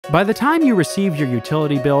By the time you receive your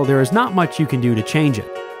utility bill, there is not much you can do to change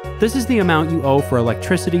it. This is the amount you owe for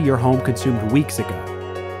electricity your home consumed weeks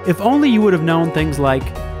ago. If only you would have known things like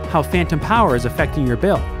how phantom power is affecting your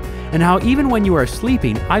bill, and how even when you are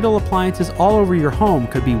sleeping, idle appliances all over your home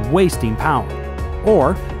could be wasting power.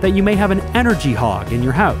 Or that you may have an energy hog in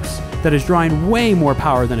your house that is drawing way more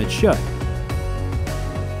power than it should.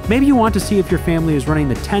 Maybe you want to see if your family is running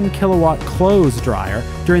the 10 kilowatt clothes dryer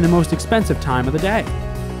during the most expensive time of the day.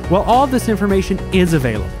 Well, all of this information is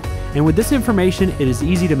available, and with this information, it is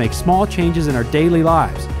easy to make small changes in our daily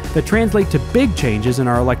lives that translate to big changes in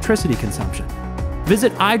our electricity consumption.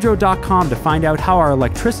 Visit Eyedro.com to find out how our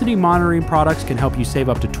electricity monitoring products can help you save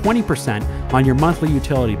up to 20% on your monthly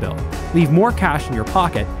utility bill, leave more cash in your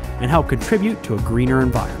pocket, and help contribute to a greener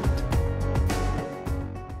environment.